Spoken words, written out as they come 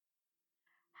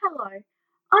Hello,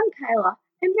 I'm Kayla,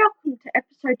 and welcome to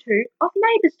episode 2 of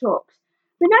Neighbours Talks.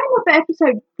 The name of the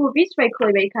episode for this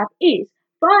weekly recap is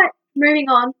But Moving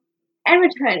On and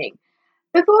Returning.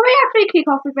 Before we actually kick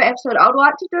off with the episode, I would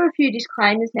like to do a few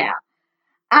disclaimers now.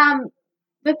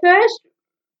 The first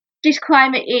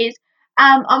disclaimer is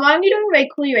I'm only doing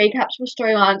weekly recaps for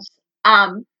storylines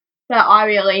that I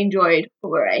really enjoyed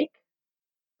for the week.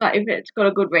 Like if it's got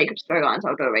a good week of storylines,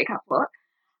 I'll do a recap for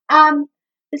it.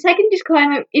 The second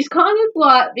disclaimer is kind of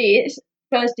like this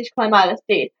first disclaimer I just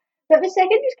did. But the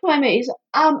second disclaimer is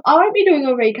I won't be doing a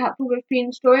recap for the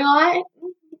Finn storyline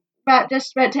that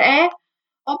just went to air.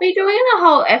 I'll be doing a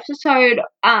whole episode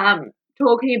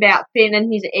talking about Finn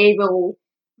and his evil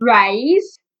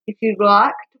rays, if you'd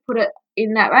like to put it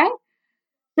in that way.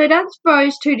 So that's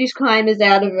those two disclaimers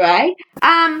out of the way.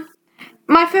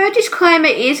 My third disclaimer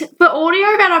is the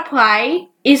audio that I play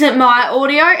isn't my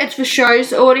audio, it's the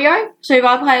show's audio. So if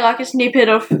I play like a snippet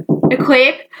of a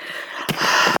clip.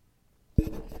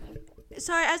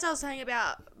 So as I was saying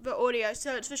about the audio,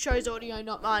 so it's the show's audio,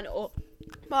 not mine or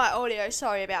my audio.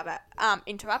 Sorry about that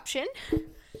interruption.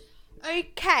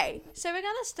 Okay, so we're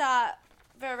gonna start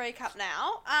the recap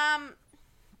now.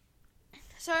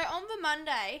 So on the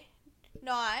Monday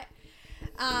night,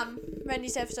 when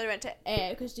this episode went to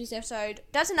air, because this episode,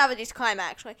 that's another disclaimer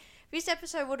actually, this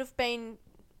episode would have been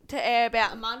to air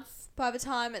about a month by the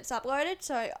time it's uploaded,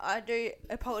 so I do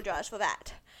apologise for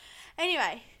that.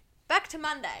 Anyway, back to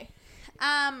Monday.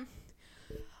 On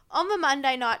the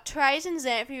Monday night, Therese and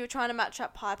Xanthi were trying to match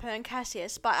up Piper and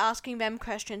Cassius by asking them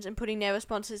questions and putting their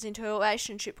responses into a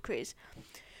relationship quiz.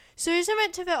 Susan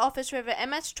went to their office where the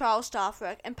MS trial staff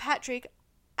work, and Patrick,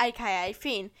 aka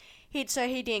Finn, hid so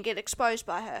he didn't get exposed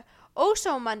by her. Also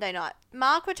on Monday night,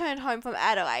 Mark returned home from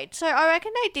Adelaide, so I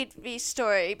reckon they did this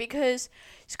story because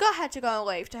Scott had to go on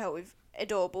leave to help with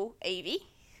adorable Evie.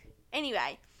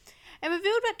 Anyway, and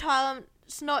revealed that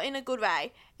Tyler's not in a good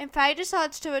way, and Faye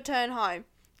decides to return home.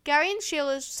 Gary and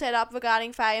Sheila's setup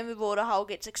regarding Faye and the waterhole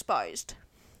gets exposed.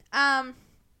 On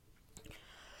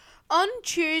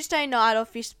Tuesday night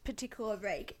of this particular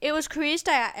week, it was careers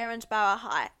day at Erinsborough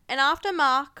High, and after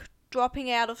Mark dropping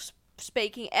out of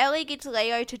speaking, Ellie gets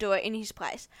Leo to do it in his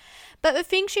place. But the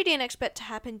thing she didn't expect to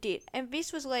happen did, and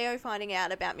this was Leo finding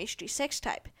out about Mystery's sex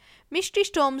tape. Mystery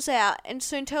storms out and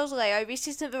soon tells Leo this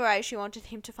isn't the way she wanted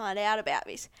him to find out about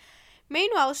this.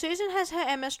 Meanwhile, Susan has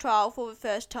her MS trial for the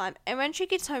first time, and when she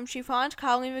gets home she finds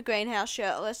Carl in the greenhouse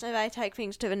shirtless, and they take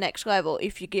things to the next level,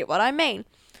 if you get what I mean.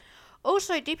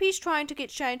 Also, Dippy's trying to get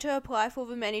Shane to apply for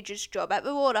the manager's job at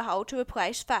the waterhole to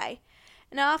replace Faye.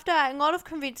 And after a lot of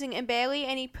convincing and barely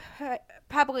any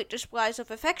public displays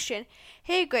of affection,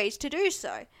 he agrees to do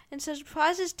so, and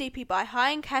surprises Dippy by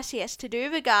hiring Cassius to do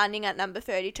the gardening at number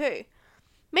 32.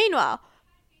 Meanwhile,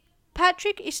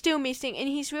 Patrick is still missing and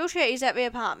his wheelchair is at the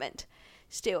apartment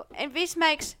still, and this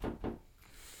makes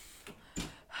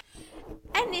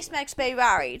Bea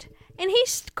worried, and he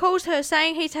calls her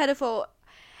saying he's had a fall,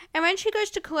 and when she goes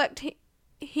to collect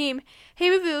him, he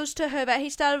reveals to her that he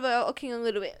started walking a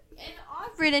little bit. And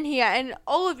I've written here, and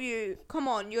all of you, come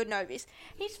on, you'd know this,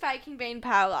 he's faking being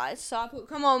paralysed, so I put,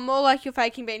 come on, more like you're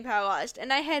faking being paralysed,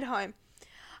 and they head home.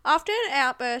 After an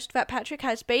outburst that Patrick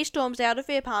has, Bea storms out of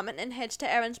the apartment and heads to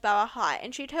Erinsborough High,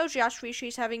 and she tells Yashvi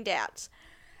she's having doubts.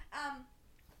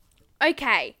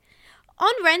 Okay,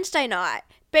 on Wednesday night,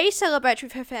 Bea celebrates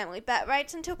with her family, but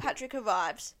waits until Patrick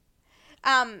arrives.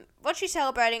 What she's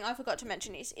celebrating, I forgot to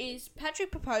mention this, is Patrick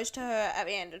proposed to her at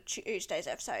the end of Tuesday's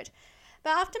episode.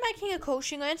 But after making a call,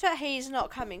 she learns that he is not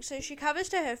coming, so she covers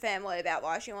to her family about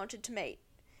why she wanted to meet.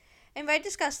 And they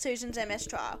discuss Susan's MS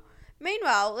trial.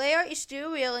 Meanwhile, Leo is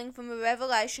still reeling from the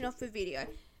revelation of the video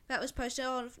that was posted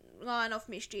online of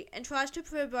Mystery, and tries to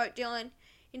provoke Dylan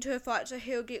into a fight so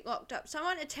he'll get locked up.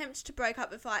 Someone attempts to break up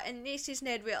the fight, and this is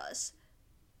Ned Willis.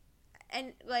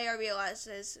 And Leo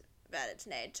realises that it's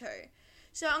Ned too.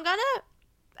 So I'm gonna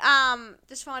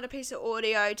just find a piece of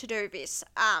audio to do this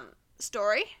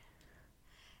story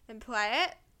and play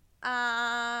it.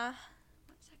 1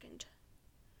 second.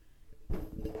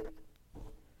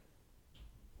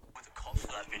 With the cops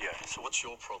for that video. So what's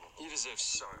your problem? You deserve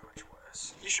so much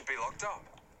worse. You should be locked up.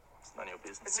 It's none of your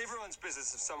business. It's everyone's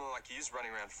business if someone like you's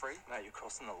running around free. No, you're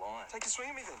crossing the line. Take a swing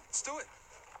at me then. Let's do it.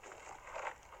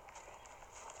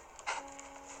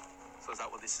 So is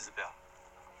that what this is about?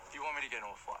 Do you want me to get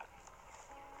into a fight?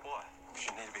 Why? Because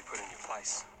you need to be put in your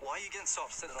place. Why are you getting so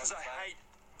upset that Because I hate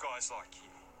guys like you.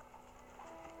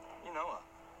 You know her.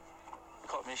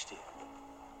 Cop Mishti.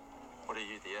 What are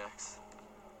you, the ex?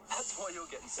 That's why you're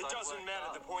getting so. It doesn't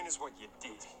matter. The point is what you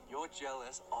did. You're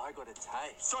jealous. I got a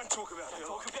taste. Don't talk about her.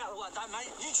 Talk about it like that, mate.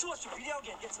 You should watch the video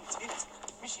again. Get some tips.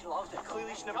 She loves it.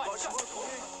 Clearly, she never got it.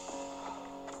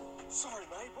 Sorry,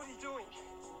 mate. What are you doing?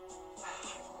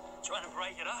 Trying to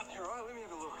break it up. You're right. Let me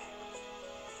have a look.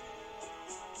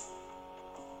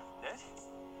 Ned?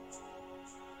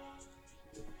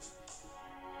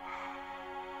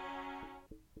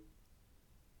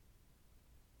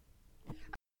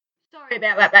 Sorry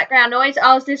about that background noise.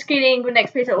 I was just getting the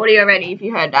next piece of audio ready if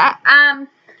you heard that.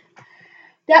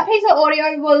 That piece of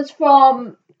audio was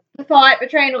from the fight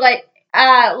between Leo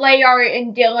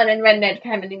and Dylan, and when Ned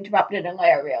came and interrupted and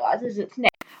Leo realises it's Ned.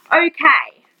 Okay.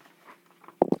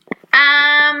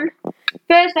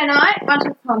 Thursday night, I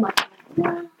took home my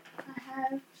camera. I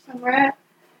have somewhere.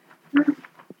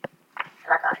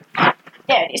 There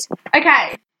it is.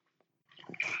 Okay.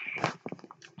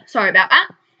 Sorry about that.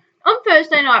 On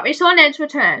Thursday night, we saw Ned's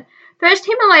return. First,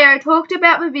 him and Leo talked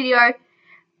about the video,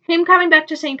 him coming back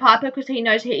to see Piper because he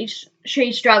knows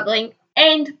she's struggling,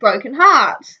 and broken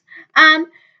hearts.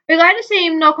 We later see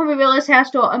him knock on Marilla's house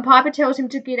door, and Piper tells him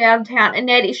to get out of town, and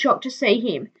Ned is shocked to see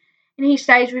him, and he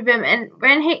stays with them. And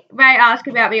when Ray asks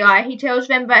about the eye, he tells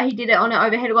them that he did it on an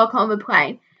overhead lock on the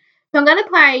plane. So I'm going to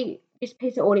play this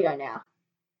piece of audio now.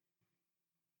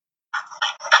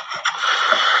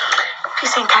 You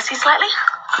seen Cassie lately?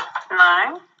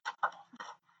 No.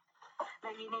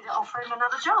 Maybe you need to offer him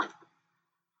another job.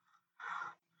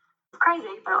 It's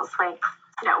crazy, but it was sweet.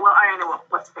 Yeah, well, I only want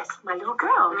what's best for my little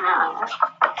girl. Yeah.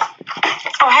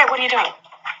 Oh, hey, what are you doing?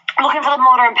 I'm looking for the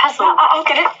mortar and pestle. No, I'll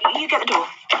get it. You get the door.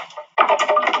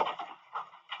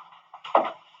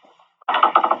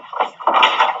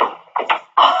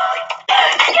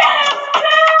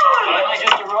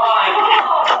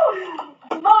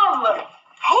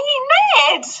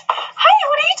 Ned! Hey,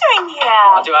 what are you doing here?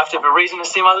 I do have to have a reason to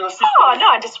see my little sister. Oh, no,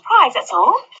 I'm just surprised, that's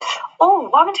all. Oh,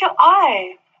 what happened to your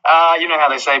eye? You know how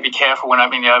they say be careful when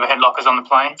opening the overhead lockers on the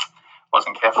plane?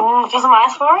 Wasn't careful. Doesn't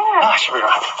last for it? I should be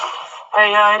right.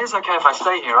 Hey, it is okay if I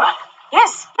stay here, right?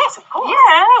 Yes, of course.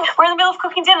 Yeah, we're in the middle of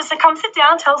cooking dinner, so come sit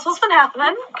down, tell us what's been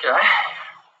happening. Okay.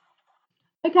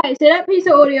 Okay, so that piece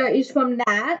of audio is from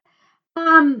that.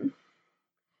 From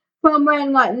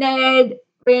when Ned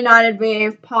reunited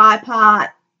with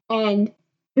Piper and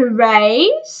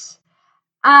Therese.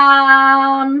 Yep,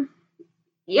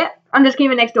 I'm just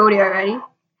getting the next audio ready.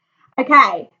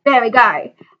 Okay, there we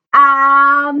go.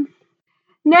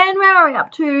 Ned and Ray are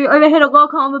up to overhead a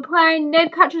locker on the plane.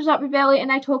 Ned catches up with Ellie and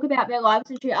they talk about their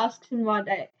lives, and she asks him one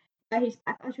day why he's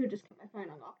back. I should have just kept my phone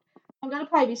unlocked. I'm going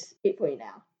to play this bit for you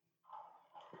now.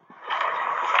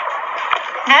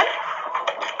 Ned?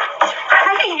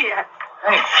 Hey!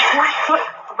 Hey.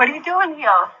 What are you doing here?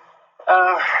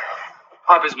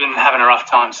 Piper's been having a rough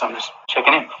time, so I'm just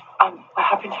checking in. What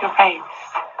happened to your face?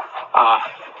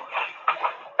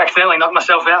 Accidentally knocked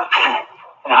myself out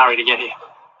in a hurry to get here.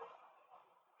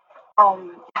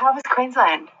 How was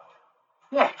Queensland?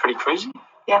 Yeah, pretty cruisy.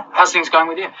 Yeah. How's things going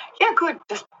with you? Yeah, good.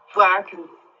 Just work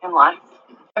and life.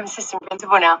 I'm assistant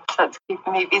principal now, so it's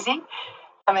keeping me busy.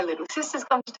 And my little sister's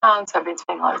come to town, so I've been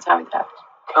spending a lot of time with her.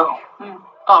 Cool. Oh,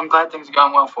 I'm glad things are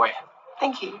going well for you.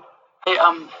 Thank you. Hey,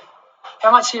 I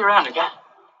might see you around, okay?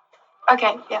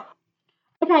 Okay, yeah.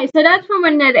 Okay, so that's from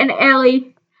when Ned and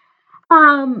Ellie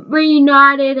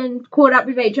reunited and caught up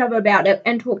with each other about it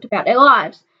and talked about their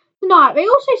lives. Tonight, we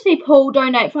also see Paul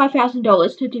donate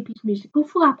 $5,000 to Dippy's musical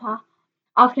flapper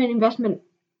after an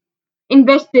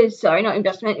investors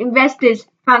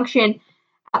function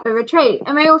at the retreat.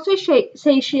 And we also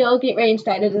see Sheila get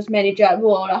reinstated as manager at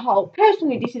Water Hole.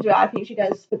 Personally, this is where I think she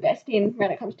does the best in when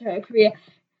it comes to her career.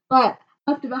 But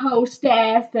after the whole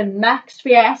Steph and Max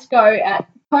fiasco at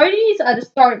Cody's, I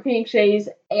just don't think she's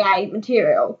A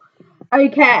material.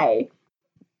 Okay.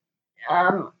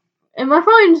 And my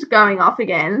phone's going off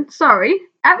again. Sorry.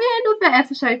 At the end of the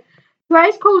episode,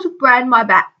 Grace calls Brad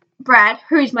Brad,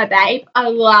 who's my babe. I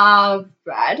love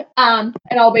Brad. And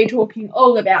I'll be talking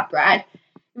all about Brad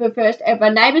in the first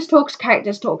ever Neighbours Talks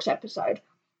Characters Talks episode.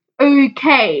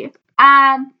 Okay.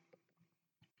 And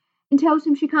tells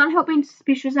him she can't help being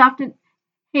suspicious after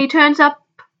he turns up,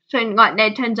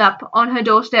 Ned turns up on her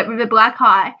doorstep with a black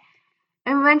eye.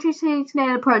 And when she sees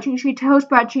Ned approaching, she tells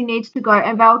Brad she needs to go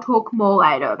and they'll talk more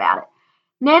later about it.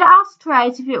 Ned asks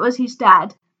Therese if it was his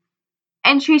dad,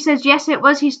 and she says yes, it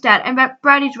was his dad, and that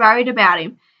Brad is worried about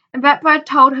him, and that Brad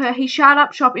told her he shut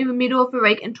up shop in the middle of the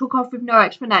week and took off with no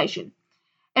explanation.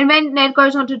 And then Ned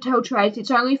goes on to tell Therese it's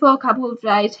only for a couple of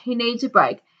days, he needs a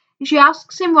break. And she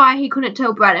asks him why he couldn't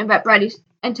tell Brad, and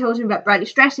tells him that Brad is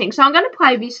stressing. So I'm going to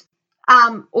play this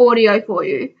audio for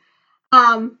you.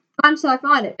 From Once I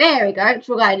find it, there we go. It's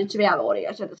related to our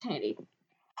audio, so that's handy.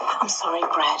 I'm sorry,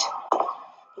 Brad.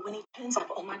 But when he turns up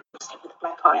on my doorstep with a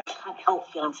black eye, I can't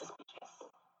help feeling suspicious.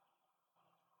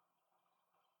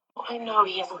 I know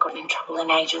he hasn't gotten in trouble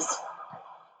in ages.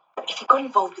 But if he got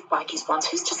involved with bikies once,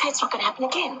 who's to say it's not going to happen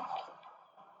again?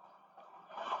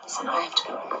 Listen, I have to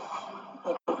go.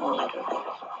 We'll talk more later.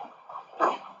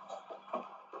 Bye.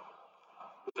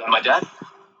 My dad?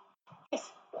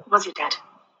 Yes, it was your dad.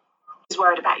 He's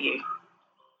worried about you.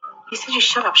 He said you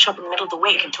shut up shop in the middle of the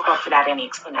week and took off without any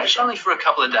It's explanation. only for a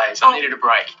couple of days. I needed a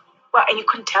break. Well, and you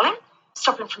couldn't tell him?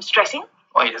 Stop him from stressing?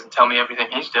 Well, he doesn't tell me everything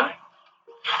he's doing.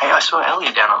 Hey, I saw Ellie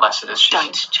down at Lassiter's.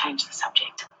 Don't change the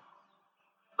subject.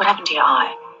 What happened to your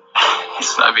eye?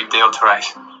 It's no big deal,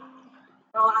 Therese.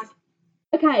 Well,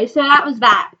 Okay, so that was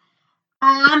that.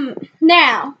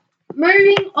 Now,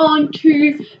 moving on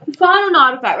to the final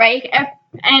night of that week,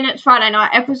 and it's Friday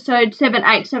night, episode 7,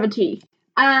 8, 70.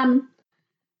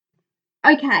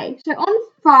 Okay, so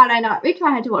on Friday night, which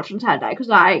I had to watch on Saturday because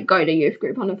I go to youth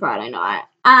group on a Friday night,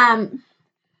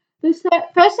 the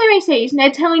first thing we see is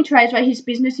Ned telling Therese why his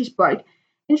business is broke,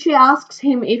 and she asks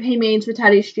him if he means for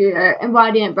Teddy's studio, and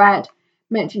why didn't Brad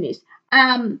mention this?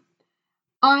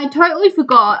 I totally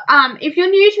forgot. If you're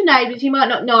new to Neighbours, you might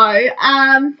not know.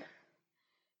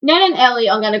 Ned and Ellie,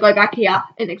 I'm going to go back here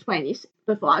and explain this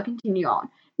before I continue on.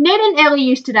 Ned and Ellie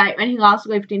used to date when he last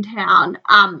lived in town,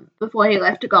 before he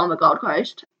left to go on the Gold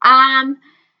Coast. And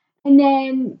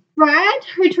then Brad,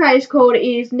 who Trey's called,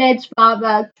 is Ned's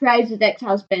father, Trey's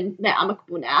ex-husband. They're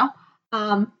amicable now.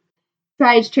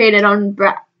 Trey's cheated on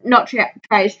Brad. Not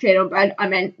Trey's cheated on Brad. I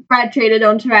meant Brad cheated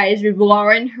on Trey's with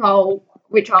Lauren,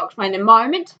 which I'll explain in a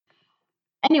moment.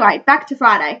 Anyway, back to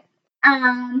Friday.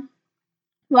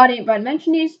 Why didn't Brad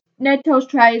mention this? Ned tells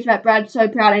Trey that Brad's so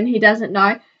proud and he doesn't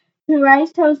know.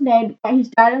 Therese tells Ned that his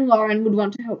dad and Lauren would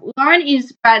want to help. Lauren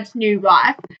is Brad's new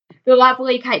wife, the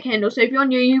lovely Kate Kendall. So if you're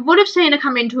new, you would have seen her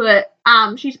come into it.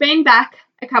 She's been back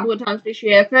a couple of times this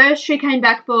year. First, she came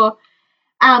back for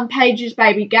Paige's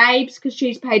baby Gabe's, because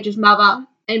she's Paige's mother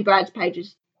and Brad's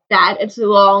Paige's dad. It's a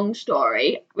long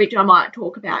story, which I might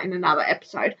talk about in another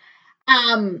episode.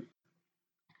 And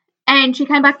she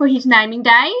came back for his naming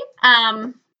day.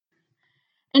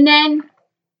 And then,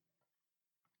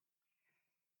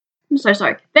 I'm so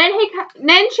sorry. Then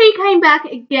she came back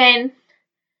again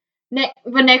the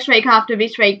next week after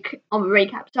this week on the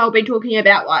recap. So I'll be talking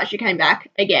about why she came back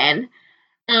again.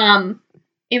 In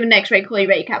the next weekly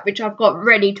recap, which I've got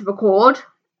ready to record.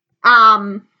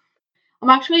 I'm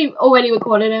actually already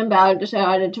recorded them, but I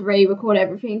decided to re-record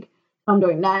everything. I'm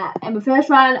doing that. And the first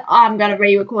one, I'm going to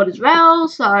re-record as well,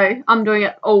 so I'm doing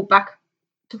it all back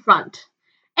to front.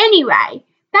 Anyway,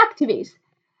 back to this.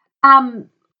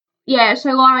 Yeah,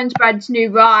 so Lauren's Brad's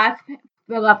new wife,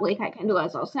 the lovely Kate Kendall,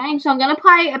 as I was saying. So I'm going to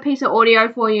play a piece of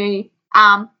audio for you,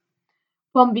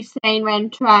 from this scene when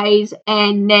Trey's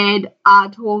and Ned are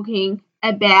talking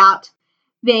about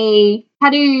the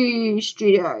tattoo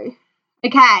studio.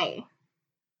 Okay.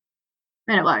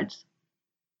 And it loads.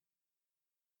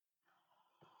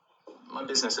 My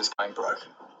business is going broke.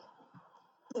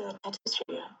 The tattoo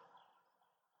studio.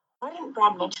 Why didn't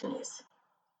Brad mention this?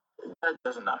 Dad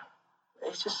doesn't know.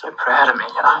 He's just so proud of me,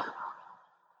 you know.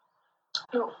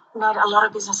 Look, Ned, a lot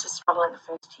of businesses struggle in the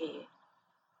first year.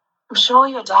 I'm sure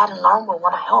your dad and Lauren will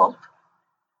want to help.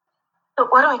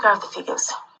 Look, why don't we go over the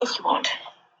figures, if you want?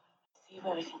 See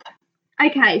where we can go.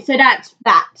 Okay, so that's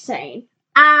that scene.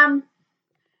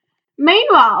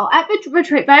 Meanwhile, at the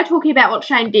retreat, they're talking about what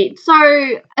Shane did.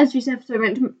 So, as this episode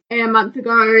went a month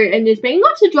ago, and there's been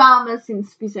lots of drama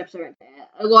since this episode went there.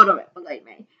 A lot of it, believe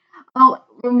me. I'll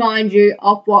remind you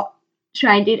of what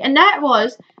Shane did. And that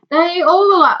was, they all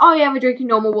were like, oh yeah, we're drinking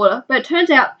normal water. But it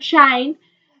turns out Shane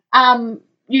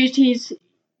used his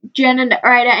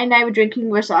generator and they were drinking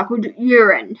recycled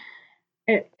urine.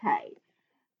 Okay.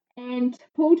 And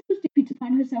Paul was dipping to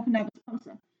find herself another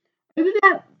sponsor.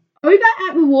 Over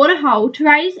at the waterhole,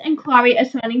 Therese and Chloe are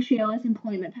signing Sheila's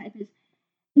employment papers.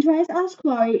 And Therese asks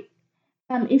Chloe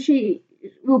if she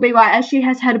will be right, as she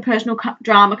has had a personal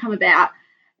drama come about,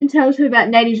 and tells her about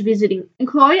Neddy's visiting. And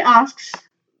Chloe asks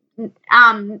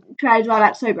Therese why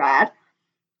that's so bad.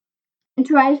 And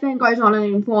Therese then goes on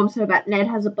and informs her that Ned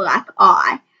has a black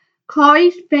eye.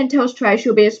 Chloe then tells Therese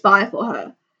she'll be a spy for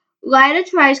her. Later,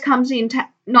 Ned comes in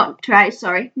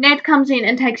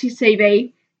and takes his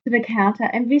CV to the counter,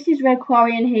 and this is where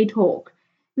Chloe and he talk.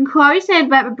 And Chloe says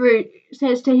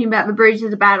to him about the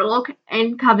bruises about a look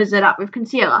and covers it up with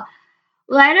concealer.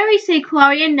 Later, we see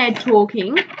Chloe and Ned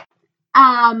talking,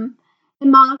 and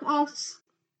Mark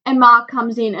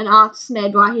comes in and asks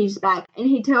Ned why he's back, and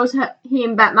he tells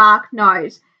him that Mark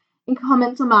knows in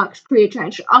comments on Mark's career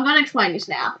change. I'm going to explain this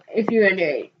now, if you are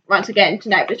new, once again, to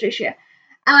Neighbours this year.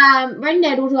 When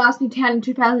Ned was last in town in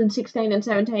 2016 and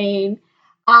 17,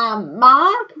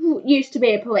 Mark used to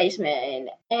be a policeman,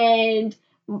 and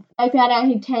they found out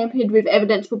he tampered with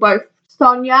evidence for both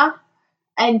Sonia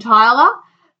and Tyler.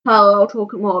 Tyler I'll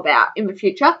talk more about in the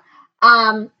future.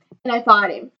 And they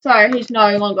fired him, so he's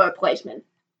no longer a policeman.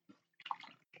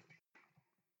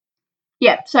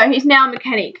 Yeah, so he's now a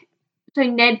mechanic. So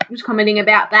Ned was commenting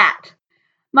about that.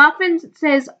 Mark then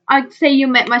says, I see you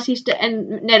met my sister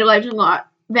and Ned leaves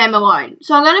them alone.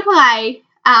 So I'm going to play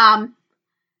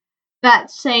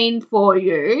that scene for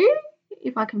you,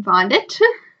 if I can find it.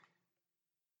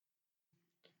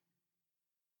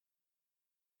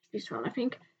 This one, I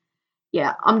think.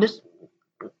 Yeah, I'm just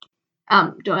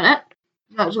doing it.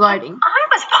 That was loading. I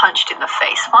was punched in the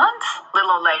face once.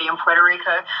 Little old lady in Puerto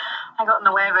Rico. I got in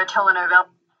the way of her telenovela.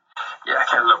 Yeah,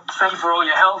 okay, look, thank you for all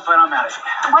your help, but I'm out of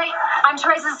here. Wait, I'm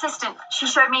Teresa's assistant. She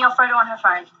showed me your photo on her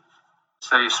phone.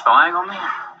 So you're spying on me?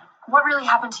 What really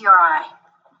happened to your eye?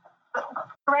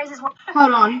 Teresa's one.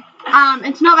 Hold on.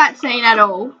 It's not that scene at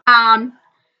all.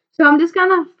 So I'm just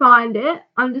gonna find it.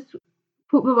 I'm just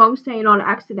put the wrong scene on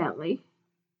accidentally.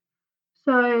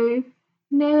 So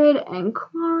Ned and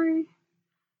Chloe.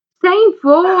 Scene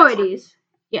 4 it is.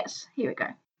 Yes, here we go.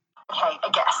 Okay, I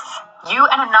guess. You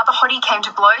and another hottie came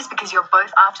to blows because you're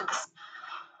both after this.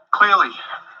 Clearly.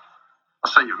 I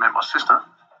see you've met my sister.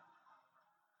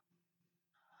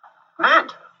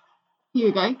 Ned, Here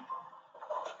we go.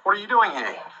 what are you doing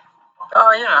here?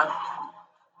 Oh, you know,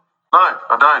 No,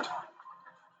 I don't.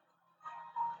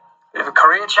 bit of a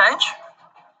career change.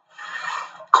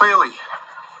 Clearly.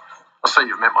 I see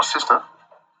you've met my sister.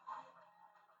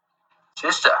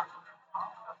 Sister.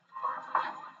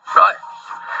 Right.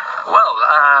 Well,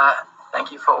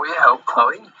 thank you for all your help,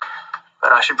 Chloe.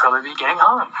 But I should probably be getting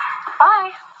home.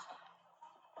 Bye.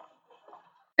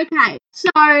 Okay, so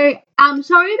sorry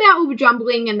about all the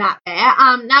jumbling and that there.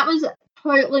 That was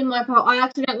totally my fault. I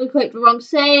accidentally clicked the wrong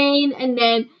scene and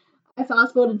then I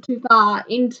fast forwarded too far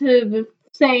into the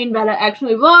scene that it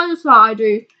actually was, so I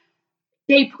do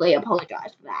deeply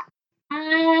apologise for that.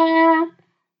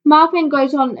 Mark then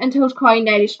goes on and tells Chloe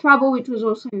Ned is trouble, which was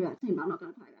also that scene, but I'm not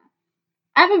going to play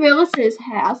that. At the realtor's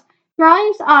house,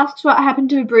 Grace asks what happened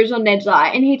to the bruise on Ned's eye,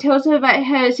 and he tells her that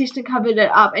her assistant covered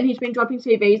it up and he's been dropping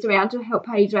CVs around to help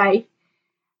pay Dre.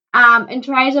 And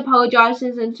Therese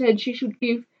apologises and said she should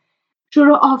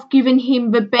have given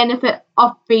him the benefit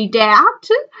of the doubt.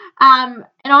 And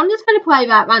I'm just going to play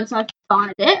that once I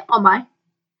find it on my...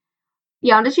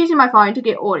 Yeah, I'm just using my phone to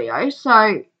get audio,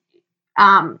 so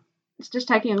it's just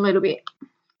taking a little bit of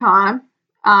time,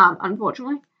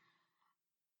 unfortunately.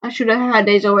 I should have had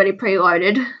these already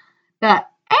preloaded. But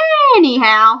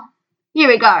anyhow, here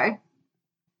we go.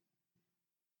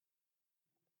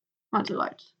 Once it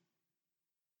loads.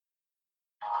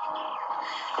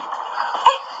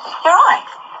 You're right.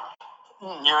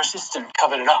 Your assistant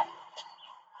covered it up.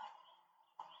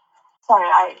 Sorry,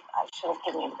 I should have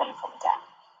given you the benefit of the doubt.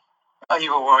 Oh,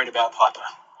 you were worried about Piper.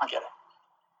 I get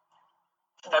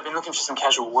it. They've been looking for some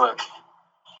casual work.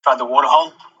 Tried the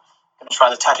waterhole. Gonna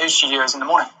try the tattoo studios in the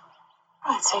morning.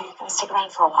 Right, so you're going to stick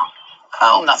around for a while.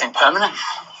 Oh, nothing permanent.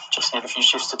 Just need a few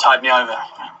shifts to tide me over.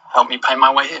 Help me pay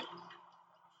my way here.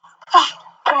 Oh,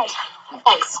 great.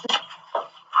 Thanks.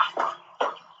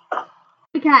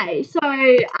 Okay, so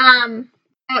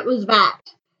that was that.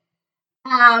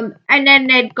 And then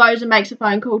Ned goes and makes a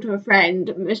phone call to a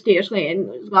friend mysteriously and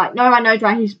was like, no one knows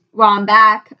why he's run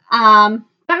back.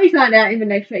 But we found out in the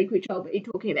next week, which I'll be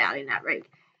talking about in that week.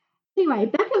 Anyway,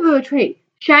 back at the retreat,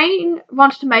 Shane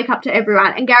wants to make up to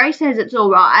everyone, and Gary says it's all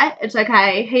right, it's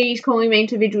okay. He's calling me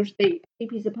individuals to speak,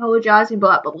 he's apologising,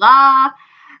 blah, blah, blah.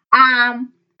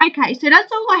 Okay, so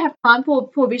that's all I have time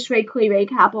for this weekly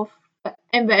recap of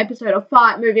the episode of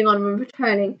Fight, moving on and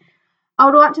returning. I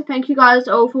would like to thank you guys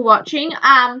all for watching.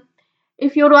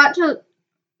 If you would like to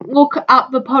look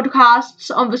up the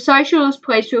podcasts on the socials,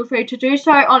 please feel free to do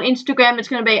so. On Instagram, it's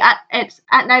going to be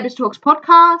at Neighbours Talks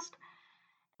Podcast.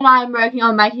 And I'm working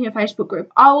on making a Facebook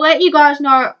group. I'll let you guys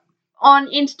know on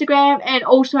Instagram and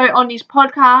also on this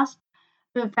podcast.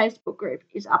 The Facebook group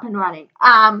is up and running.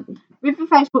 With the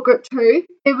Facebook group too,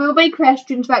 there will be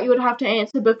questions that you would have to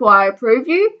answer before I approve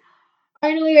you.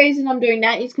 Only reason I'm doing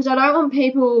that is because I don't want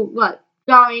people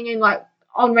going and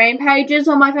on rampages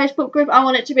on my Facebook group. I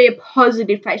want it to be a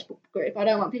positive Facebook group. I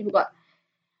don't want people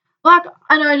I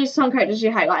know there's some characters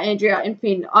you hate, like Andrea and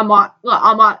Finn. I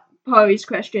might pose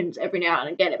questions every now and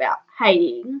again about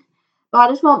hating, but I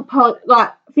just want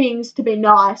things to be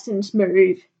nice and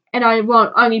smooth, and I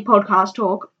want only podcast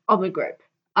talk on the group.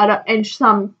 and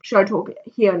some show talk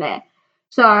here and there.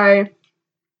 So,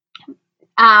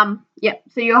 so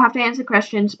you'll have to answer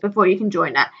questions before you can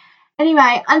join that.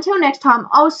 Anyway, until next time,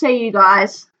 I'll see you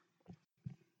guys.